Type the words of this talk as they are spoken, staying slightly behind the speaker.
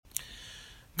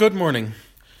Good morning.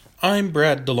 I'm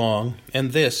Brad DeLong,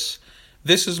 and this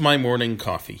is my morning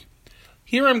coffee.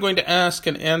 Here I'm going to ask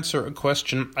and answer a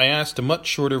question I asked a much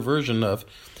shorter version of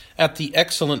at the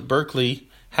excellent Berkeley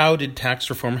How Did Tax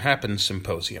Reform Happen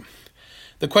symposium.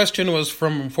 The question was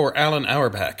for Alan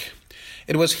Auerbach.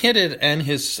 It was hinted in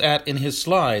his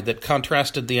slide that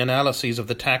contrasted the analyses of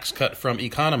the tax cut from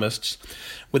economists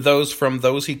with those from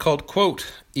those he called,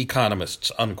 quote,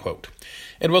 economists, unquote.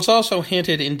 It was also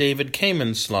hinted in David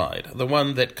Kamen's slide, the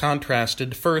one that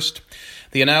contrasted, first,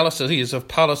 the analyses of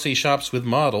policy shops with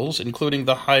models, including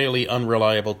the highly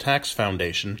unreliable tax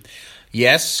foundation.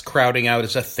 Yes, crowding out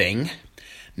is a thing.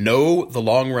 No, the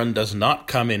long run does not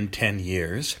come in 10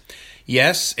 years.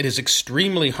 Yes, it is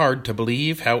extremely hard to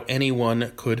believe how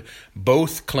anyone could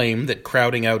both claim that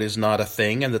crowding out is not a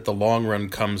thing and that the long run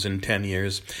comes in 10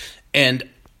 years, and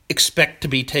expect to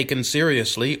be taken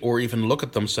seriously or even look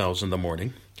at themselves in the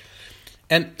morning.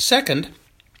 And second,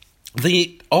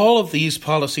 all of these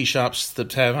policy shops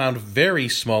that have found very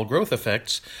small growth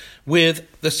effects with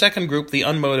the second group, the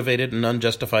unmotivated and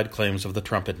unjustified claims of the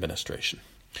Trump administration.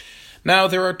 Now,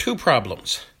 there are two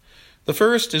problems. The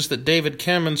first is that David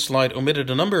Kamen's slide omitted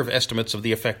a number of estimates of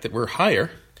the effect that were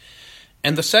higher,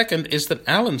 and the second is that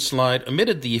Alan's slide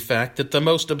omitted the fact that the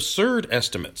most absurd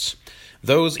estimates,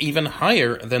 those even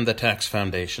higher than the tax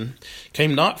foundation,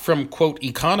 came not from, quote,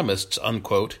 economists,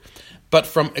 unquote, but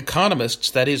from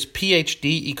economists, that is,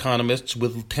 PhD economists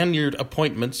with tenured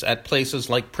appointments at places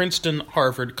like Princeton,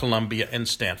 Harvard, Columbia, and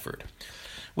Stanford.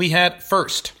 We had,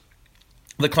 first,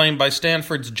 the claim by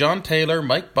Stanford's John Taylor,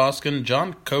 Mike Boskin,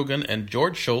 John Kogan, and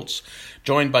George Schultz,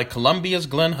 joined by Columbia's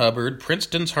Glenn Hubbard,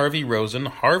 Princeton's Harvey Rosen,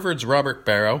 Harvard's Robert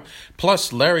Barrow,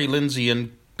 plus Larry Lindsay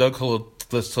and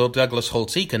Douglas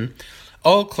Holtz-Eakin,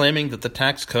 all claiming that the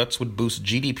tax cuts would boost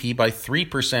GDP by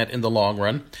 3% in the long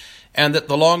run, and that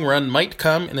the long run might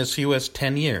come in as few as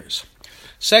 10 years.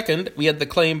 Second, we had the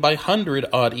claim by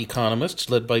 100-odd economists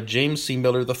led by James C.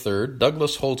 Miller III,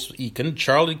 Douglas Holtz-Eakin,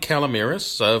 Charlie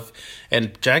Calamiris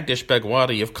and Jagdish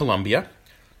Bhagwati of Columbia,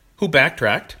 who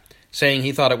backtracked, saying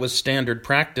he thought it was standard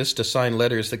practice to sign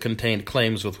letters that contained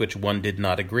claims with which one did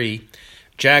not agree.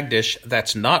 Jagdish,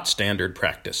 that's not standard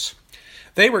practice.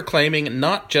 They were claiming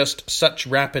not just such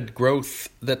rapid growth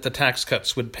that the tax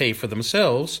cuts would pay for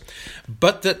themselves,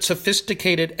 but that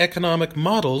sophisticated economic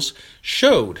models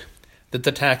showed that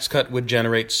the tax cut would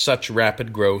generate such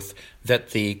rapid growth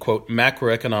that the, quote,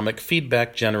 macroeconomic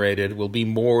feedback generated will be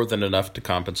more than enough to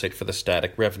compensate for the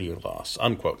static revenue loss,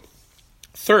 unquote.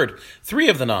 Third, 3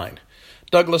 of the 9,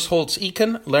 Douglas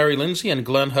Holtz-Eakin, Larry Lindsay, and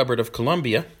Glenn Hubbard of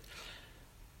Columbia.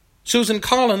 Susan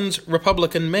Collins,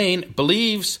 Republican Maine,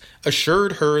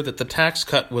 assured her that the tax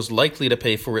cut was likely to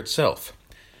pay for itself.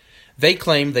 They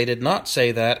claim they did not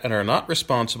say that and are not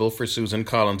responsible for Susan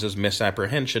Collins'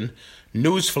 misapprehension.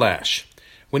 Newsflash.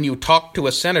 When you talk to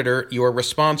a senator, you are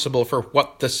responsible for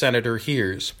what the senator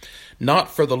hears, not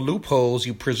for the loopholes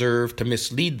you preserve to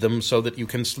mislead them so that you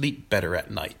can sleep better at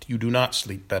night. You do not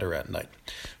sleep better at night.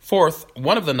 Fourth,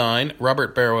 1 of the 9,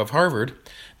 Robert Barrow of Harvard,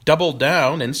 doubled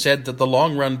down and said that the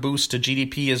long-run boost to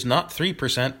GDP is not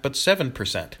 3% but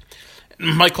 7%.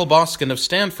 Michael Boskin of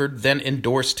Stanford then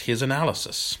endorsed his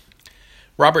analysis.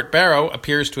 Robert Barrow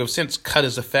appears to have since cut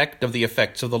his effect of the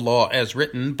effects of the law as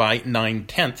written by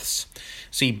 9/10.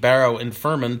 See Barrow and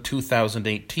Furman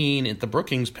 2018 at the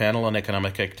Brookings panel on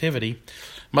economic activity.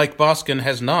 Mike Boskin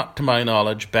has not, to my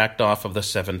knowledge, backed off of the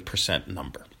 7%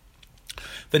 number.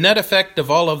 The net effect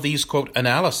of all of these, quote,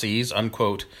 analyses,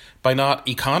 unquote, by not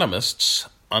economists,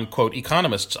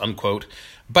 unquote,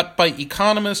 but by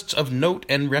economists of note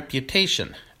and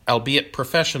reputation, albeit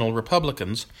professional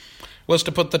Republicans, was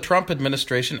to put the Trump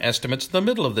administration estimates in the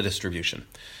middle of the distribution,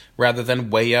 rather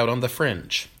than way out on the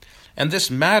fringe. And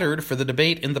this mattered for the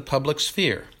debate in the public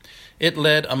sphere. It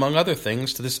led, among other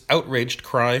things, to this outraged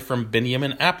cry from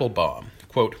Benjamin Applebaum,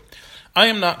 quote, I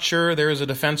am not sure there is a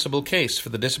defensible case for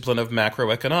the discipline of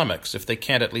macroeconomics if they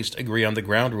can't at least agree on the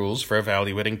ground rules for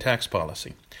evaluating tax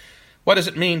policy. What does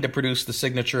it mean to produce the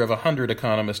signature of 100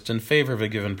 economists in favor of a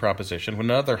given proposition when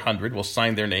another 100 will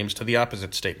sign their names to the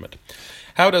opposite statement?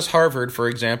 How does Harvard, for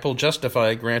example,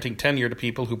 justify granting tenure to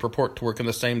people who purport to work in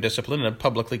the same discipline and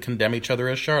publicly condemn each other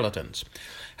as charlatans?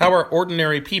 How are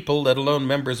ordinary people, let alone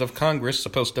members of Congress,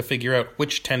 supposed to figure out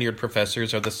which tenured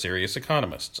professors are the serious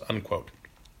economists? Unquote.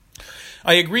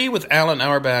 I agree with Alan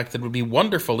Auerbach that it would be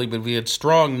wonderful if we had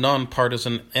strong,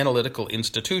 nonpartisan analytical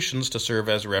institutions to serve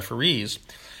as referees,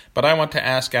 but I want to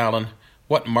ask Alan,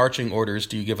 what marching orders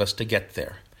do you give us to get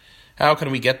there? How can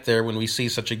we get there when we see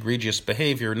such egregious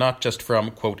behavior, not just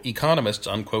from, quote, economists,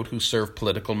 unquote, who serve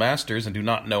political masters and do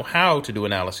not know how to do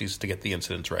analyses to get the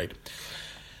incidents right,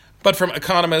 but from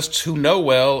economists who know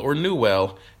well or knew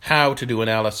well how to do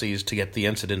analyses to get the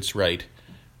incidence right,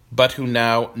 but who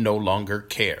now no longer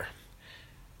care,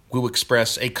 who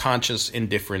express a conscious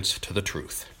indifference to the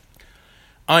truth.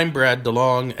 I'm Brad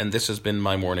DeLong, and this has been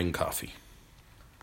my morning coffee.